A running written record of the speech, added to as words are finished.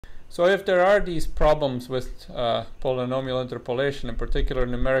So if there are these problems with polynomial interpolation, in particular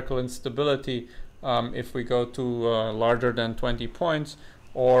numerical instability, if we go to larger than 20 points,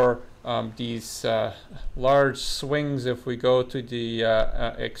 or these large swings if we go to the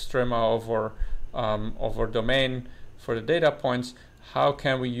extrema of our domain for the data points, how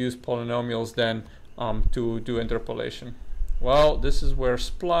can we use polynomials then to do interpolation? Well, this is where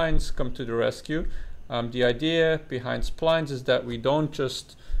splines come to the rescue. The idea behind splines is that we don't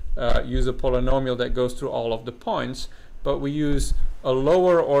just use a polynomial that goes through all of the points, but we use a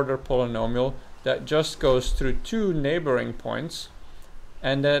lower order polynomial that just goes through two neighboring points,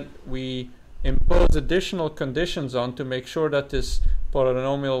 and then we impose additional conditions on to make sure that this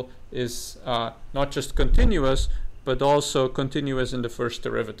polynomial is not just continuous, but also continuous in the first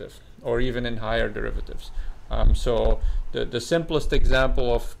derivative, or even in higher derivatives. So the simplest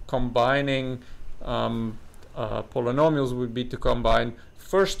example of combining polynomials would be to combine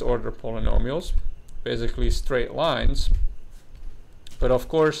first order polynomials, basically straight lines. But of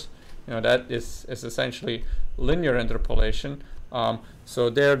course, that is essentially linear interpolation. So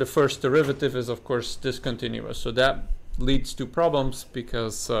there the first derivative is of course discontinuous. So that leads to problems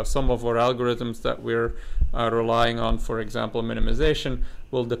because some of our algorithms that we're relying on, for example minimization,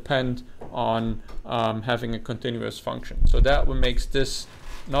 will depend on having a continuous function. So that makes this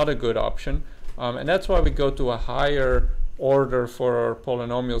not a good option. And that's why we go to a higher order for our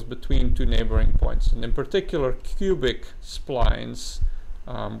polynomials between two neighboring points. And in particular, cubic splines,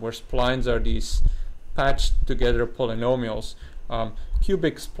 where splines are these patched together polynomials.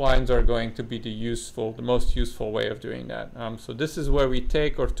 Cubic splines are going to be the most useful way of doing that. So this is where we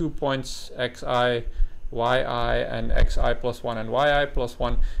take our 2 points xi, yi, and xi plus 1 and yi plus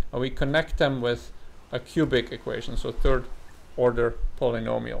 1, and we connect them with a cubic equation, so third order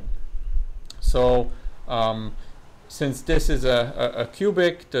polynomial. So since this is a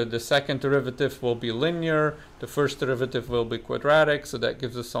cubic, the second derivative will be linear, the first derivative will be quadratic, so that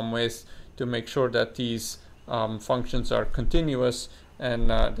gives us some ways to make sure that these functions are continuous, and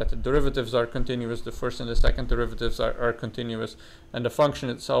that the derivatives are continuous, the first and the second derivatives are continuous, and the function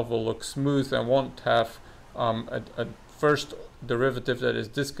itself will look smooth and won't have a first derivative that is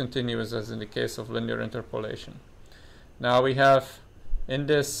discontinuous, as in the case of linear interpolation. Now we have in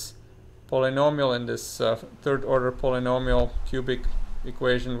this polynomial, in this third order polynomial cubic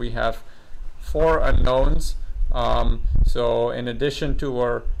equation, we have 4 unknowns. So in addition to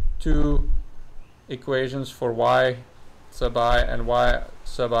our 2 equations for y sub I and y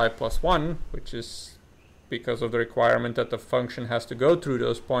sub I plus 1, which is because of the requirement that the function has to go through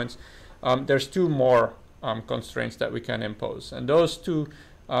those points, there's 2 more constraints that we can impose. And those 2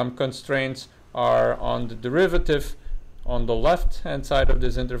 constraints are on the derivative on the left hand side of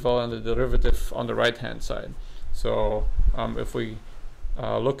this interval and the derivative on the right hand side. So if we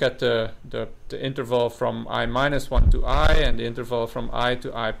look at the interval from I minus 1 to I and the interval from I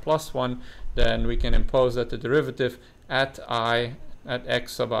to I plus 1, then we can impose that the derivative at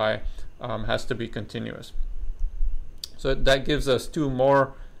x sub I has to be continuous. So that gives us 2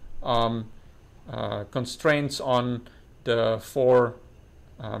 more constraints on the 4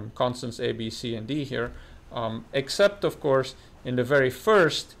 constants a, b, c, and d here, except of course in the very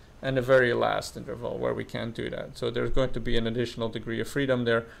first and the very last interval where we can't do that. So there's going to be an additional degree of freedom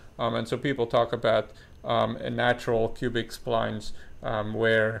there, and so people talk about natural cubic splines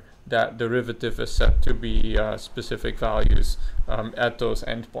where that derivative is set to be specific values at those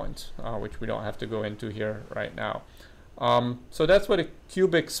endpoints, which we don't have to go into here right now. So that's what a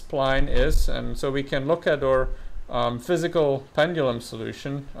cubic spline is, and so we can look at our physical pendulum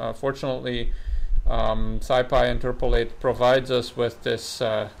solution. Fortunately, SciPy Interpolate provides us with this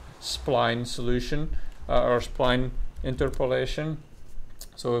spline solution or spline interpolation.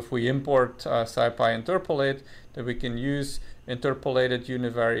 So if we import SciPy Interpolate, then we can use interpolated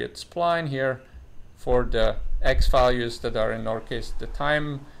univariate spline here for the x values that are in our case the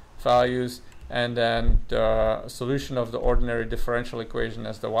time values, and then the solution of the ordinary differential equation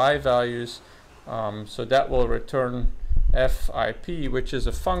as the y values. So that will return FIP, which is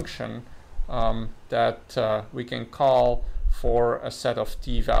a function that we can call for a set of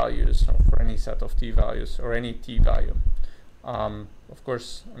t values, or for any set of t values, or any t value. Of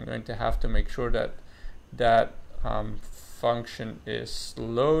course, I'm going to have to make sure that that function is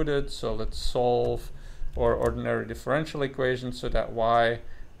loaded. So let's solve our ordinary differential equation so that y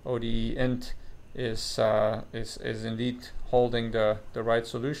ODE int is indeed holding the right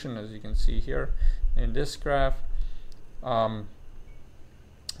solution, as you can see here in this graph.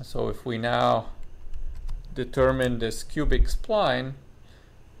 So if we now determine this cubic spline,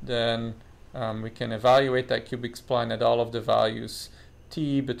 then we can evaluate that cubic spline at all of the values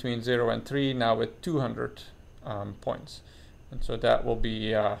t between 0 and 3, now with 200 points. And so that will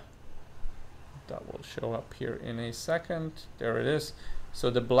be, that will show up here in a second. There it is. So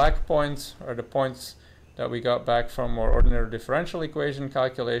the black points are the points that we got back from our ordinary differential equation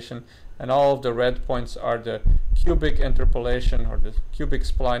calculation, and all of the red points are the cubic interpolation or the cubic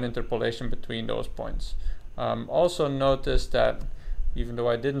spline interpolation between those points. Also notice that even though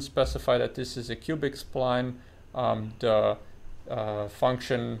I didn't specify that this is a cubic spline, the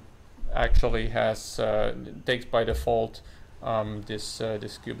function actually has takes by default this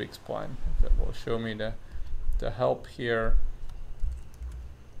cubic spline. That will show me the help here.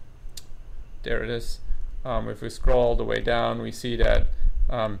 There it is. If we scroll all the way down, we see that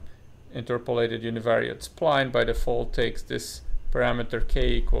interpolated univariate spline by default takes this parameter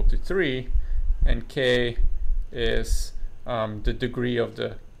k equal to 3, and k is the degree of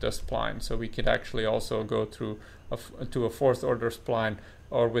the spline. So we could actually also go through to a fourth order spline,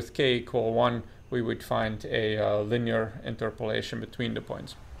 or with k equal 1, we would find a linear interpolation between the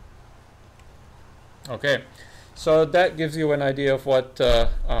points. Okay, so that gives you an idea of what the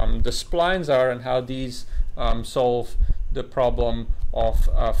splines are and how these solve the problem of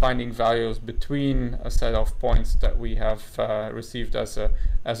finding values between a set of points that we have received as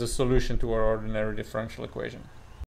a solution to our ordinary differential equation.